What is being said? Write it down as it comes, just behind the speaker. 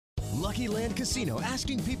Lucky Land Casino,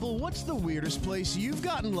 asking people, what's the weirdest place you've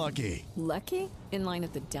gotten lucky? Lucky? In line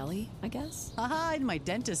at the deli, I guess? Aha, in my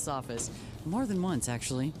dentist's office. More than once,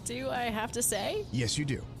 actually. Do I have to say? Yes, you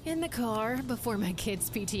do. In the car before my kids'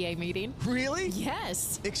 PTA meeting. Really?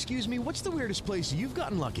 Yes. Excuse me, what's the weirdest place you've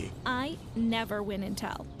gotten lucky? I never win and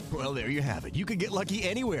tell. Well, there you have it. You can get lucky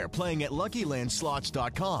anywhere, playing at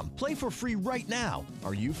LuckyLandSlots.com. Play for free right now.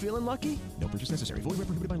 Are you feeling lucky? No purchase necessary. Void where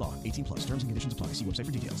prohibited by law. 18 plus. Terms and conditions apply. See website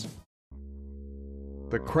for details.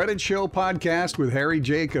 The Credit Show podcast with Harry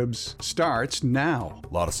Jacobs starts now.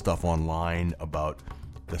 A lot of stuff online about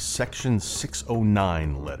the Section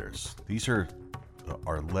 609 letters. These are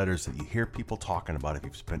letters that you hear people talking about. If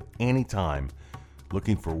you've spent any time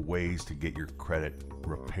looking for ways to get your credit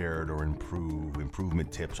repaired or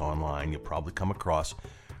improvement tips online, you'll probably come across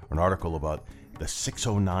an article about the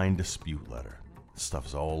 609 dispute letter. This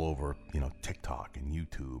stuff's all over, TikTok and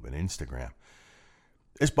YouTube and Instagram.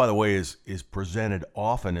 This, by the way, is presented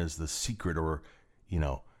often as the secret or,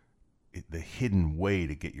 the hidden way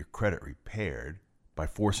to get your credit repaired by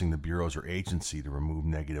forcing the bureaus or agency to remove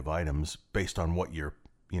negative items based on what you're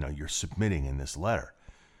submitting in this letter.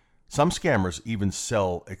 Some scammers even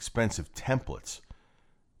sell expensive templates,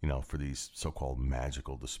 for these so-called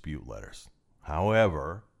magical dispute letters.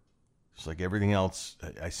 However, just like everything else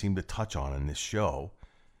I seem to touch on in this show,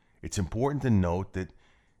 it's important to note that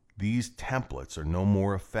these templates are no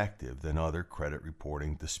more effective than other credit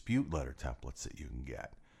reporting dispute letter templates that you can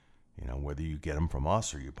get. Whether you get them from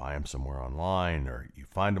us or you buy them somewhere online or you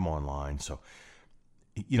find them online. So,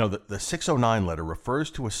 the 609 letter refers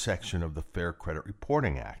to a section of the Fair Credit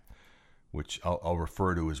Reporting Act, which I'll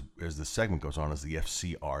refer to as the segment goes on as the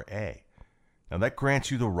FCRA. Now, that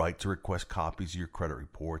grants you the right to request copies of your credit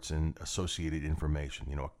reports and associated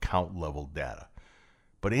information, account level data.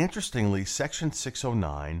 But interestingly, Section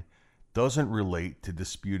 609 doesn't relate to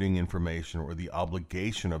disputing information or the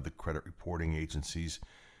obligation of the credit reporting agencies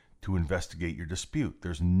to investigate your dispute.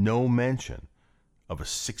 There's no mention of a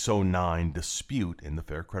 609 dispute in the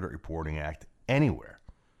Fair Credit Reporting Act anywhere.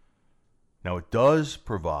 Now, it does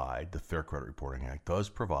provide, the Fair Credit Reporting Act does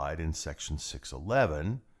provide in Section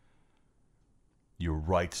 611 your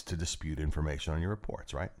rights to dispute information on your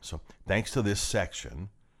reports, right? So thanks to this section,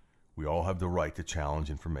 we all have the right to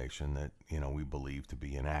challenge information that, we believe to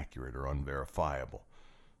be inaccurate or unverifiable.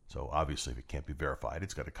 So obviously, if it can't be verified,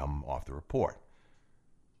 it's got to come off the report.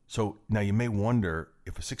 So now you may wonder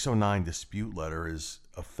if a 609 dispute letter is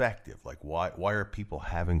effective. Like, why are people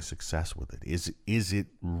having success with it? Is it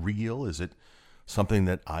real? Is it something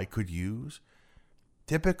that I could use?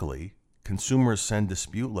 Typically, consumers send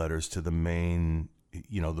dispute letters to the main,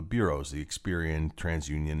 the bureaus, the Experian,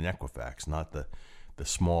 TransUnion, and Equifax, not the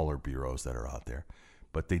smaller bureaus that are out there.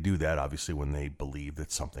 But they do that, obviously, when they believe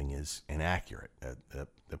that something is inaccurate.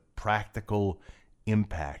 The practical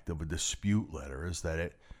impact of a dispute letter is that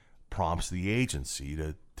it prompts the agency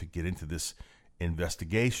to get into this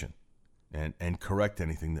investigation and correct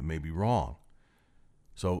anything that may be wrong.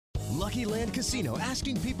 So, Lucky Land Casino,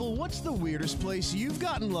 asking people, what's the weirdest place you've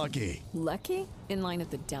gotten lucky? Lucky? In line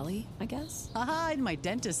at the deli, I guess? Aha, in my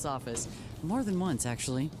dentist's office. More than once,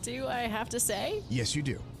 actually. Do I have to say? Yes, you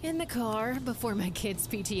do. In the car before my kids'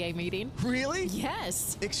 PTA meeting. Really?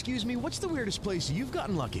 Yes. Excuse me, what's the weirdest place you've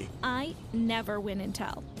gotten lucky? I never win and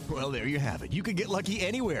tell. Well, there you have it. You can get lucky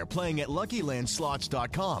anywhere, playing at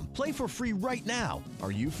LuckyLandSlots.com. Play for free right now.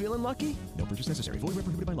 Are you feeling lucky? No purchase necessary. Void where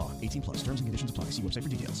prohibited by law. 18 plus. Terms and conditions apply. See website for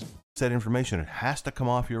details. that information, it has to come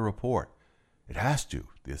off your report. It has to.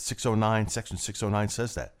 The 609, Section 609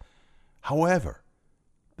 says that. However,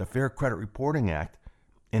 the Fair Credit Reporting Act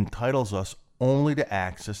entitles us only to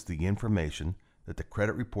access the information that the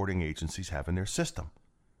credit reporting agencies have in their system.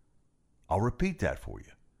 I'll repeat that for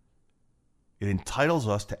you. It entitles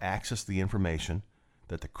us to access the information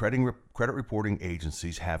that the credit reporting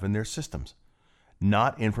agencies have in their systems,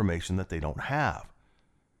 not information that they don't have.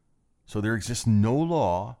 So there exists no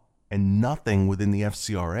law and nothing within the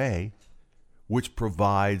FCRA which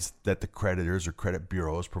provides that the creditors or credit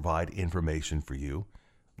bureaus provide information for you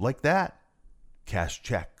like that. Cash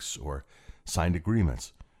checks or signed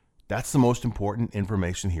agreements. That's the most important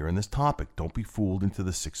information here in this topic. Don't be fooled into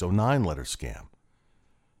the 609 letter scam.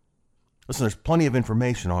 Listen, there's plenty of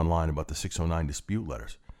information online about the 609 dispute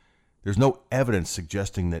letters. There's no evidence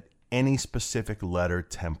suggesting that any specific letter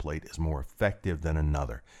template is more effective than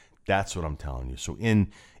another. That's what I'm telling you. So in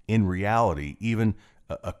reality, even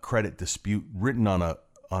a credit dispute written on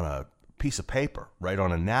a piece of paper, right,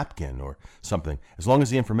 on a napkin or something, as long as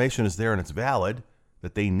the information is there and it's valid,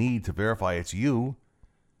 that they need to verify it's you,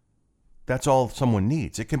 that's all someone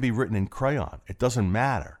needs. It can be written in crayon. It doesn't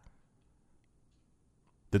matter.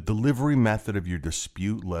 The delivery method of your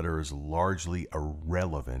dispute letter is largely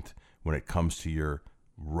irrelevant when it comes to your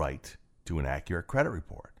right to an accurate credit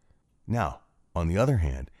report. Now, on the other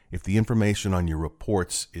hand, if the information on your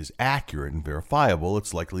reports is accurate and verifiable,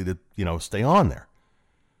 it's likely to, stay on there.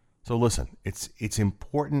 So listen, it's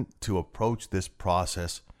important to approach this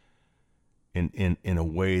process in a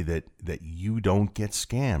way that you don't get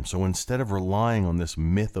scammed. So instead of relying on this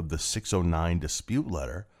myth of the 609 dispute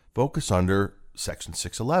letter, focus under Section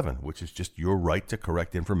 611, which is just your right to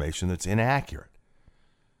correct information that's inaccurate.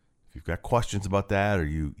 If you've got questions about that or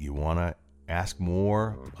you want to ask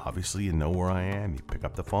more, obviously you know where I am. You pick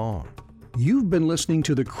up the phone. You've been listening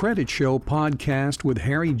to the Credit Show podcast with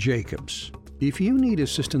Harry Jacobs. If you need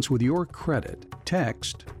assistance with your credit,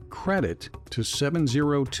 text CREDIT to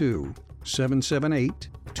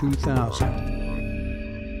 702-778-2000.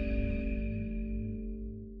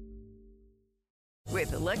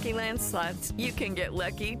 With the Lucky Land Slots, you can get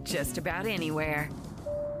lucky just about anywhere.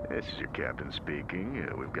 This is your captain speaking.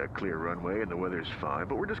 We've got clear runway and the weather's fine,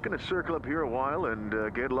 but we're just going to circle up here a while and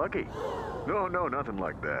get lucky. No, nothing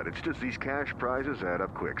like that. It's just these cash prizes add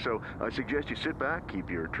up quick. So I suggest you sit back, keep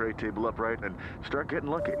your tray table upright, and start getting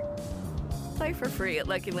lucky. Play for free at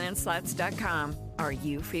LuckyLandSlots.com. Are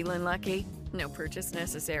you feeling lucky? No purchase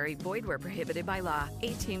necessary. Void where prohibited by law.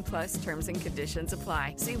 18+ terms and conditions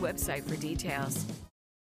apply. See website for details.